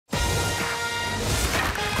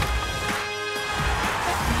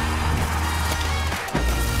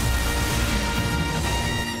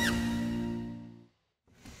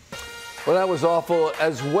Well, that was awful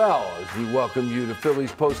as well as we welcome you to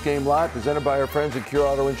Phillies Postgame Live, presented by our friends at Cure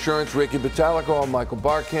Auto Insurance. Ricky Bottalico, I'm Michael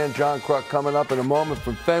Barkan, John Kruk coming up in a moment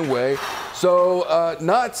from Fenway. So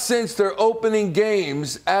not since their opening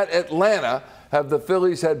games at Atlanta have the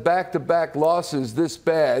Phillies had back-to-back losses this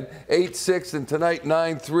bad, 8-6 and tonight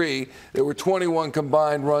 9-3. There were 21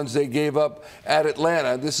 combined runs they gave up at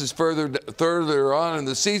Atlanta. This is further on in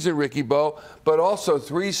the season, Ricky Bo, but also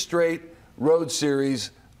 3 straight road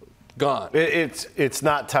series gone. It's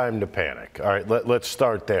not time to panic. All right, let's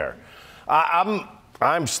start there.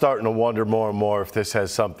 I'm starting to wonder more and more if this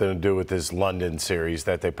has something to do with this London series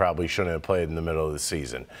that they probably shouldn't have played in the middle of the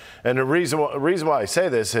season. And the reason why I say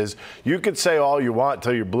this is you could say all you want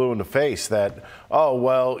till you're blue in the face that, oh,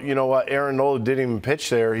 well, you know what, Aaron Nola didn't even pitch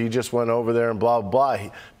there. He just went over there and blah, blah, blah.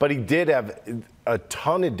 But he did have a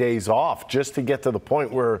ton of days off just to get to the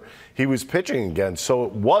point where he was pitching again. So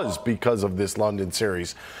it was because of this London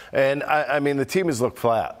series. And, I mean, the team has looked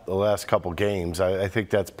flat the last couple games. I think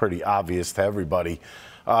that's pretty obvious to everybody.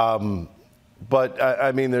 But,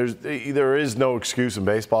 I mean, there is no excuse in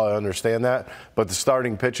baseball. I understand that. But the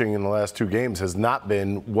starting pitching in the last 2 games has not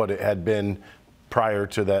been what it had been prior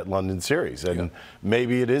to that London series. And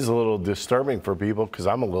maybe it is a little disturbing for people because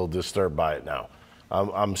I'm a little disturbed by it now.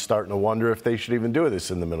 I'm starting to wonder if they should even do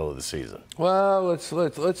this in the middle of the season. Well,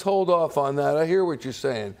 let's hold off on that. I hear what you're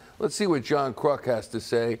saying. Let's see what John Kruk has to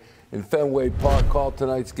say in Fenway Park. Called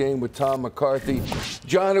tonight's game with Tom McCarthy.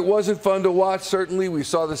 John, it wasn't fun to watch, certainly. We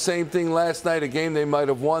saw the same thing last night, a game they might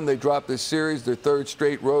have won. They dropped this series, their 3rd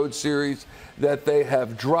straight road series that they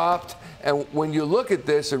have dropped. And when you look at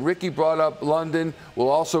this, and Ricky brought up London, we'll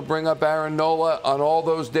also bring up Aaron Nola on all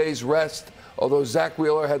those days rest. Although Zach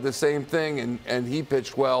Wheeler had the same thing, and he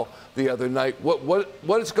pitched well the other night.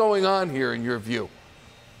 What is going on here in your view?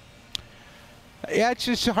 Yeah, it's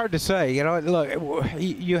just hard to say. You know, look,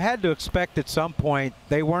 you had to expect at some point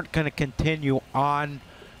they weren't going to continue on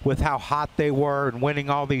with how hot they were and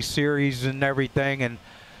winning all these series and everything. And,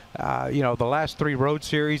 you know, the last 3 road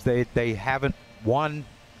series, they haven't won,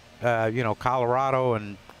 you know, Colorado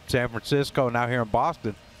and San Francisco, now here in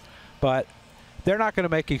Boston. But they're not going to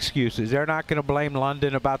make excuses. They're not going to blame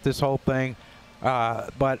London about this whole thing.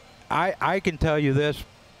 But I can tell you this,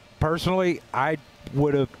 personally, I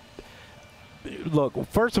would have, look,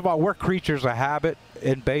 first of all, we're creatures of habit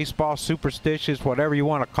in baseball, superstitious, whatever you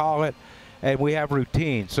want to call it, and we have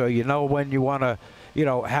routines. So you know when you want to, you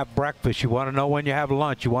know, have breakfast. You want to know when you have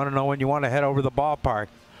lunch. You want to know when you want to head over to the ballpark.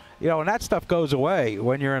 You know, and that stuff goes away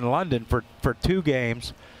when you're in London for 2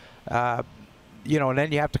 games. You know, and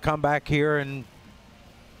then you have to come back here and,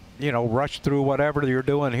 you know, rush through whatever you're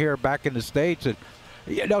doing here back in the States. And,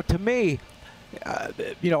 you know, to me,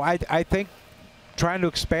 you know, I think trying to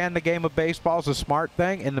expand the game of baseball is a smart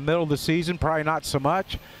thing. In the middle of the season, probably not so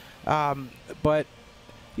much. But,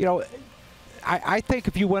 you know, I think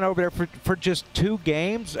if you went over there for just 2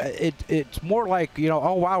 games, it's more like, you know,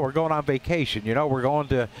 oh, wow, we're going on vacation. You know, we're going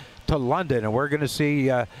to London, and we're going to see,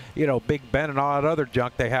 you know, Big Ben and all that other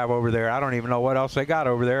junk they have over there. I don't even know what else they got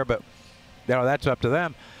over there, but, you know, that's up to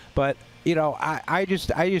them. But, you know, I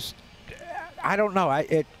don't know.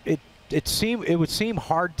 It would seem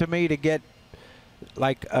hard to me to get,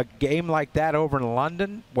 like, a game like that over in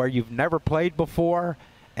London where you've never played before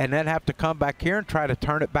and then have to come back here and try to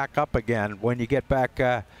turn it back up again when you get back,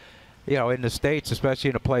 you know, in the States,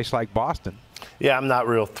 especially in a place like Boston. Yeah, I'm not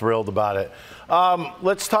real thrilled about it.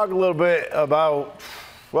 Let's talk a little bit about,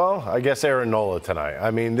 well, I guess Aaron Nola tonight.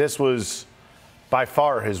 I mean, this was by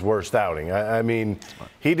far his worst outing. I mean,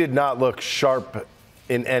 he did not look sharp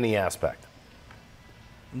in any aspect.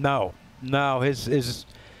 No. His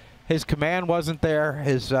command wasn't there.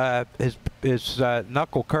 His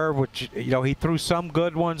knuckle curve, which, you know, he threw some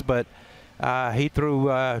good ones, but he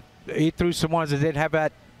threw some ones that didn't have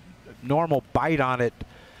that normal bite on it.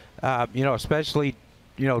 You know, especially,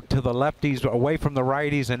 you know, to the lefties, away from the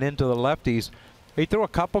righties and into the lefties. He threw a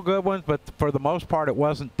couple good ones, but for the most part, it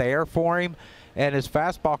wasn't there for him. And his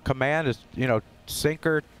fastball command is, you know,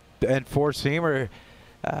 sinker and four-seamer.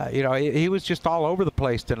 You know, he was just all over the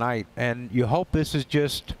place tonight. And you hope this is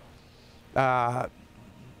just,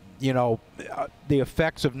 you know, the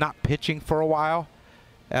effects of not pitching for a while.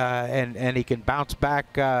 And he can bounce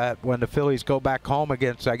back when the Phillies go back home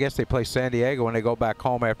against, I guess they play San Diego when they go back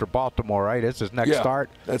home after Baltimore, right? It's his next start.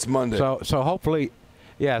 That's Monday. So hopefully,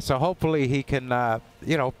 so hopefully he can,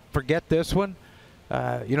 you know, forget this one.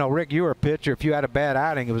 You know, Rick, you were a pitcher. If you had a bad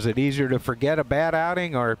outing, was it easier to forget a bad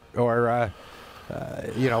outing or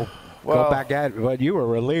you know, go back at it? Well, you were a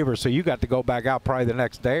reliever, so you got to go back out probably the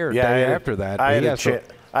next day or day after that. I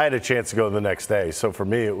had a chance to go the next day. So for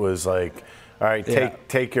me, it was like, All right,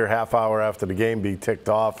 take your half hour after the game, be ticked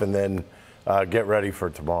off, and then get ready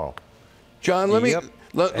for tomorrow. John, let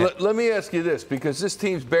me ask you this, because this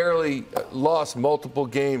team's barely lost multiple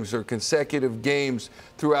games or consecutive games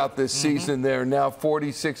throughout this season. They're now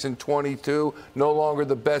 46-22, no longer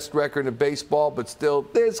the best record in baseball, but still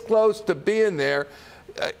this close to being there.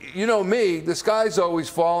 You know me, the sky's always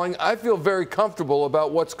falling. I feel very comfortable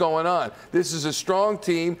about what's going on. This is a strong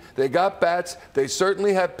team. They got bats. They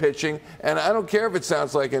certainly have pitching. And I don't care if it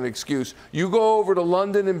sounds like an excuse. You go over to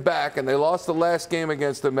London and back, and they lost the last game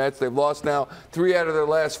against the Mets. They've lost now 3 out of their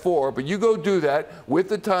last 4. But you go do that with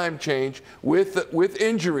the time change, with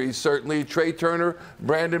injuries, certainly. Trey Turner,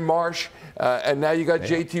 Brandon Marsh, and now you got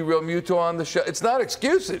JT Realmuto on the show. It's not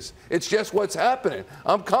excuses. It's just what's happening.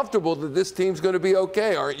 I'm comfortable that this team's going to be okay,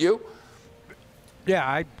 aren't you?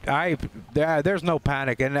 Yeah, there's no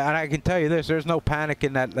panic, and I can tell you this: there's no panic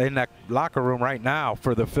in that locker room right now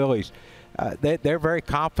for the Phillies. They're very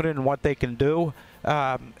confident in what they can do.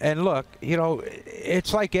 And look, you know,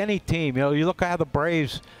 it's like any team. You know, you look at how the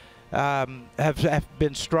Braves have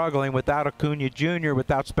been struggling without Acuna Jr.,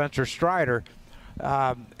 without Spencer Strider,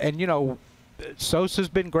 and you know, Sosa's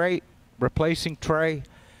been great replacing Trey.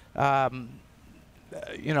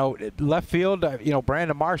 You know, left field, you know,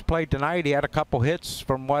 Brandon Marsh played tonight. He had a couple hits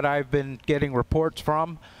from what I've been getting reports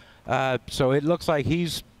from. So it looks like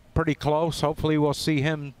he's pretty close. Hopefully we'll see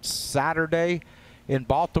him Saturday in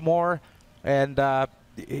Baltimore. And,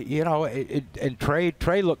 you know, and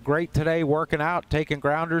Trey looked great today working out, taking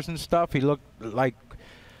grounders and stuff. He looked like,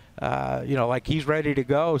 you know, like he's ready to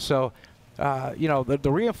go. So, you know,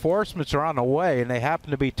 the reinforcements are on the way, and they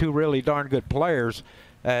happen to be 2 really darn good players.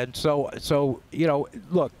 And so you know,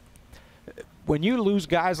 look, when you lose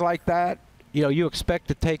guys like that, you know, you expect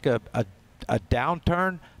to take a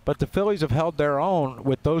downturn. But the Phillies have held their own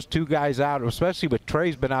with those 2 guys out, especially with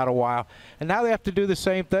Trey's been out a while. And now they have to do the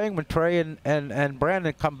same thing when Trey and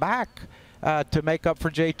Brandon come back to make up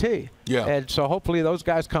for JT. Yeah. And so hopefully those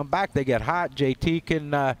guys come back. They get hot. JT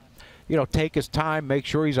can, you know, take his time, make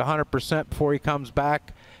sure he's 100% before he comes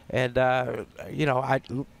back. And, you know,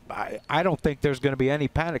 I don't think there's going to be any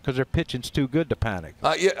panic because their pitching's too good to panic.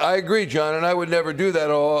 Yeah, I agree, John, and I would never do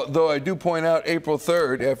that, although I do point out April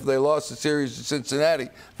 3rd, after they lost the series to Cincinnati,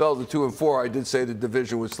 fell to 2-4, I did say the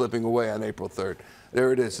division was slipping away on April 3rd.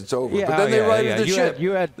 There it is. It's over. Yeah, but then they righted the ship.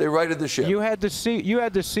 They righted the ship. You had the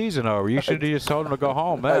season over. You should have just told them to go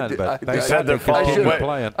home, man. They said they're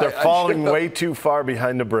falling way too far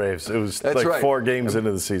behind the Braves. It was like 4 games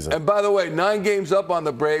into the season. And by the way, 9 games up on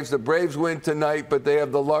the Braves. The Braves win tonight, but they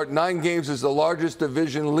have the 9 games is the largest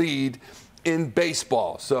division lead in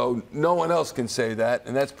baseball. So no one else can say that,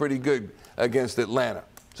 and that's pretty good against Atlanta.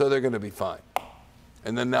 So they're going to be fine.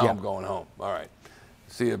 And then now I'm going home. All right.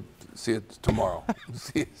 See you tomorrow.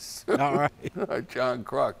 See you soon. All right. John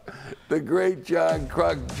Kruk, the great John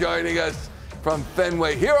Kruk, joining us from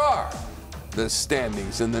Fenway. Here are the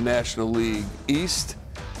standings in the National League East.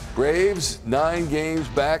 Braves 9 games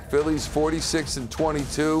back. Phillies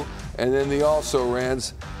 46-22, and then the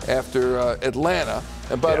also-rans after Atlanta.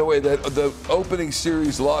 And by the way, the opening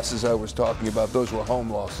series losses I was talking about, those were home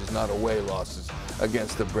losses, not away losses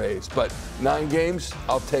against the Braves. But 9 games,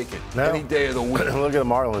 I'll take it any day of the week. Look at the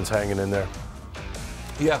Marlins hanging in there.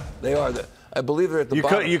 Yeah, they are. I believe they're at the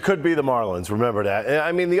bottom. You could be the Marlins. Remember that.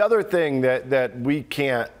 I mean, the other thing that we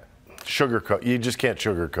can't sugarcoat, you just can't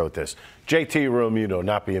sugarcoat this. JT Realmuto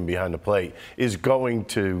not being behind the plate is going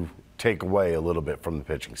to take away a little bit from the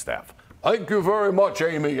pitching staff. Thank you very much,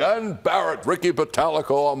 Amy and Barrett. Ricky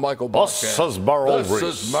Batalico, I'm Michael Boscan. This is Merrill Reese.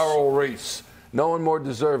 This is Merrill Reese. No one more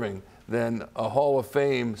deserving than a Hall of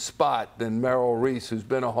Fame spot than Merrill Reese, who's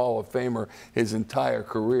been a Hall of Famer his entire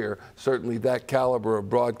career. Certainly that caliber of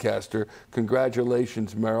broadcaster.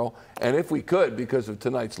 Congratulations, Merrill. And if we could, because of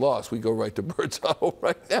tonight's loss, we go right to Bird's Eye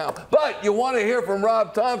right now. But you want to hear from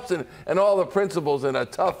Rob Thompson and all the principals in a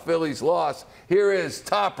tough Phillies loss. Here is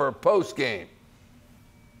Topper postgame.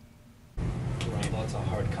 Lots of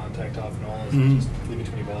hard contact off Nola. Just leaving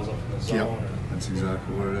too many balls up in the zone. Yep, that's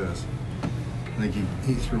exactly what it is. I think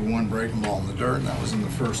he threw 1 breaking ball in the dirt, and that was in the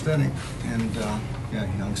first inning. And yeah,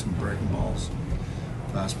 he hung some breaking balls.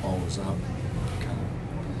 Fastball was up. Kind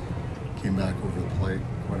of came back over the plate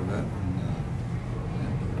quite a bit. And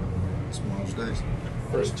yeah, it's one of those days.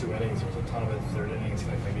 First 2 innings, there was a ton of it. Third inning,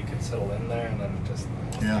 seemed like maybe he could settle in there, and then just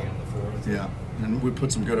in the 4th. Yeah, and we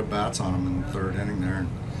put some good at bats on him in the 3rd inning there, and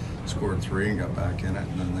scored 3 and got back in it,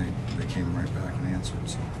 and then they came right back and answered.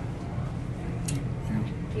 So.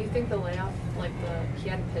 Do you think the layoff, like he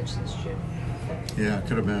hadn't pitched since June? Yeah,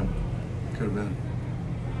 could have been. Could have been.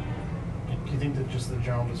 Do you think that just the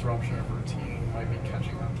general disruption of routine might be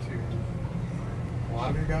catching up to a lot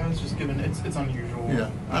of your guys, just given it's unusual. Yeah,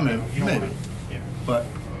 I mean, you don't maybe. wanna- yeah. But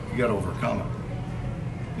you got to overcome it.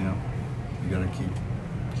 You know, you got to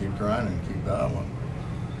keep grinding, keep battling.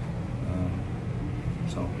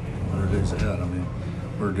 So 100 days ahead. I mean,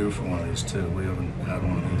 we're due for one of these too. We haven't had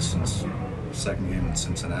one of these since the second game in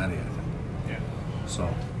Cincinnati, I think. Yeah.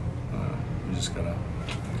 So we just got to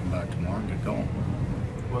come back tomorrow and get going.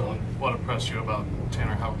 Well, what impressed you about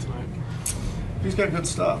Tanner Houck tonight? He's got good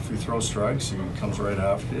stuff. He throws strikes. He comes right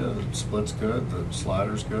after you. The split's good. The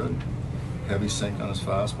slider's good. Heavy sink on his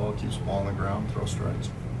fastball. Keeps the ball on the ground. Throws strikes.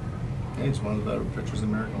 Yeah, he's one of the better pitchers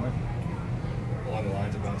in the American League. Along the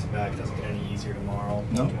lines of bouncing back, doesn't get any easier tomorrow.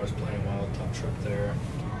 No. Baltimore's playing well, tough trip there.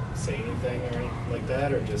 Say anything or anything like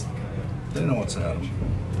that, or just kind of? They know what's at them.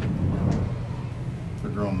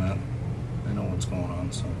 They're grown men. They know what's going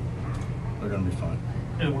on, so they're going to be fine.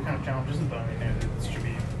 Yeah, what kind of challenges is that? I mean, it should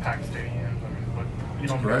be packed stadiums. I mean, but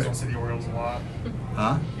you guys don't see the Orioles a lot.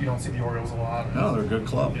 Huh? You don't see the Orioles a lot. No, they're a good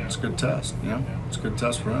club. Yeah. It's a good test. You know, it's a good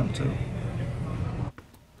test for them too.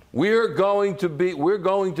 We're going to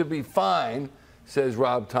be fine, says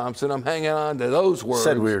Rob Thompson. I'm hanging on to those words.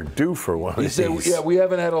 Said we were due for one. He said, yeah, we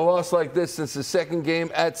haven't had a loss like this since the second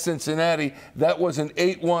game at Cincinnati. That was an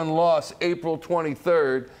 8-1 loss, April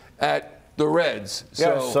 23rd at the Reds.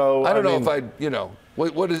 So I don't know if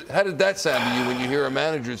how did that sound to you when you hear a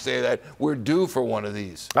manager say that we're due for one of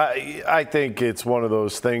these? I think it's one of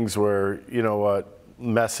those things where, you know what,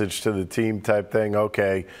 message to the team type thing.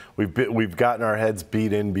 Okay, we've gotten our heads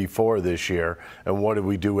beat in before this year, and what do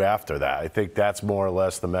we do after that? I think that's more or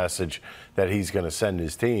less the message that he's going to send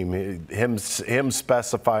his team. Him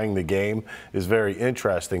specifying the game is very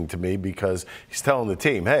interesting to me because he's telling the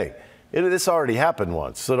team, hey, this already happened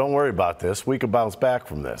once, so don't worry about this. We can bounce back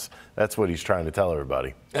from this. That's what he's trying to tell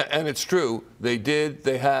everybody. And it's true. They did,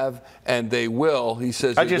 they have, and they will. He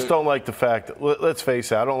says. I just don't like the fact, let's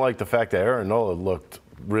face it, I don't like the fact that Aaron Nola looked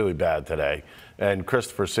really bad today, and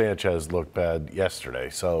Christopher Sanchez looked bad yesterday.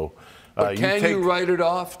 So, but can you write it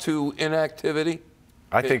off to inactivity?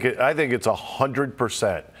 I think it's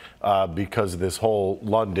 100% because of this whole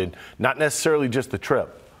London, not necessarily just the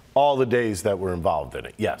trip. All the days that were involved in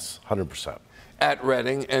it. Yes, 100%. At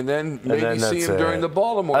Reading, and then maybe see him during the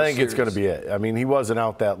Baltimore series. I think series. it's going to be it. I mean, he wasn't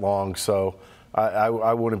out that long, so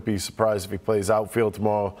I wouldn't be surprised if he plays outfield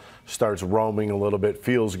tomorrow, starts roaming a little bit,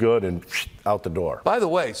 feels good, and out the door. By the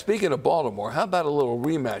way, speaking of Baltimore, how about a little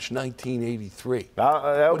rematch 1983?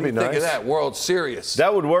 That would be nice. What do you think of that? World Series.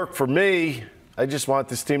 That would work for me. I just want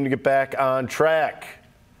this team to get back on track.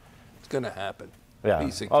 It's going to happen.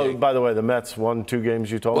 Yeah. Oh, by the way, the Mets won 2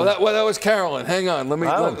 games, you told me? Well, that was Carolyn. Hang on.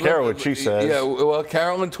 I don't care what she says. Yeah, well,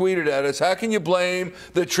 Carolyn tweeted at us, how can you blame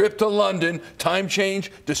the trip to London, time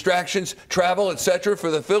change, distractions, travel, etc.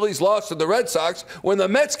 for the Phillies' loss to the Red Sox when the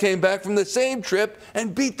Mets came back from the same trip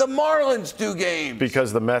and beat the Marlins 2 games?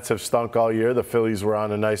 Because the Mets have stunk all year. The Phillies were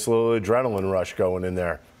on a nice little adrenaline rush going in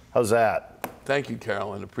there. How's that? Thank you,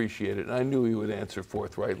 Carolyn. Appreciate it. I knew he would answer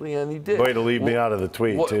forthrightly, and he did. Way to leave me out of the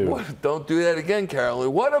tweet, too. Don't do that again,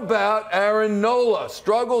 Carolyn. What about Aaron Nola?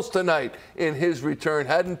 Struggles tonight in his return.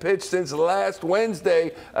 Hadn't pitched since last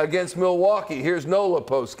Wednesday against Milwaukee. Here's Nola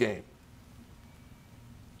postgame.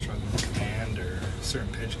 Struggling with command or a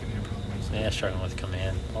certain pitch giving you problems? Yeah, struggling with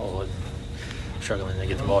command. Struggling to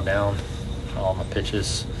get the ball down. All my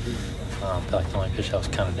pitches. I feel like the only pitch I was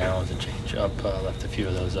kind of down was a change-up. Left a few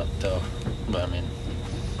of those up, though. But, I mean,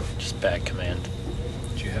 just bad command.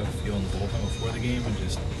 Did you have a feel in the bullpen before the game and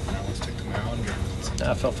just now let's take the mound?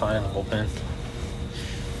 I felt fine in the bullpen.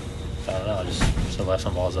 I don't know. Just left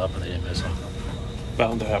some balls up and they didn't miss them.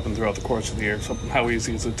 Bound to happen throughout the course of the year. So how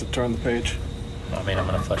easy is it to turn the page? I mean, I'm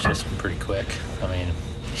going to flush this one pretty quick. I mean,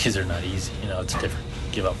 these are not easy. You know, it's different.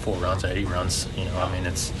 Give up 4 runs, 80 runs. You know, I mean,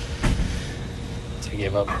 it's... I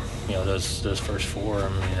gave up, you know, those first 4. I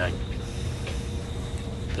mean,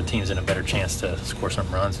 the team's in a better chance to score some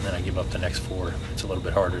runs, and then I give up the next 4. It's a little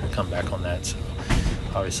bit harder to come back on that. So,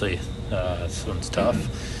 obviously, this one's tough,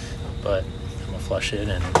 but I'm gonna flush it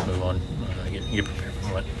and move on.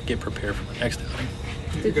 Get prepared for my next outing.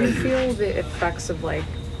 Did you feel the effects of like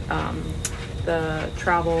the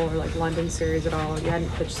travel or like London series at all? You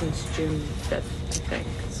hadn't pitched since June 5th, I think.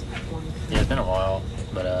 Yeah, it's been a while.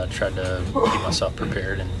 But I tried to keep myself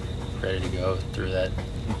prepared and ready to go through that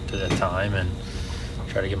time and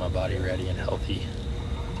try to get my body ready and healthy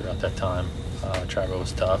throughout that time. Travel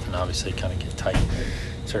was tough and obviously kind of get tight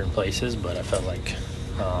in certain places, but I felt like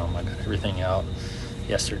I got everything out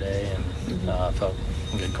yesterday and I felt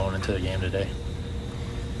good going into the game today.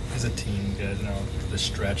 As a team, you guys know the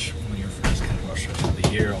stretch when you're first kind of rush of the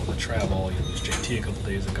year, all the travel, you lose JT a couple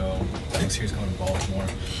days ago, next year's going to Baltimore.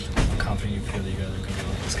 How confident you feel that you guys are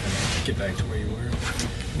just kind of get back to where you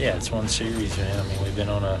were? Yeah, it's one series, man. I mean, we've been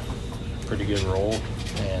on a pretty good roll,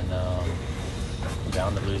 and we're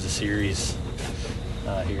bound to lose a series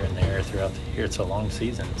here and there throughout the year. It's a long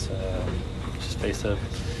season. So just faced a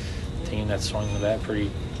team that swung the bat pretty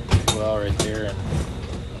well right there and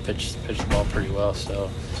pitched the ball pretty well. So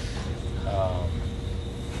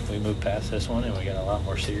we moved past this one, and we got a lot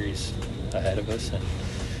more series ahead of us,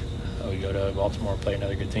 and we go to Baltimore and play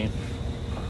another good team.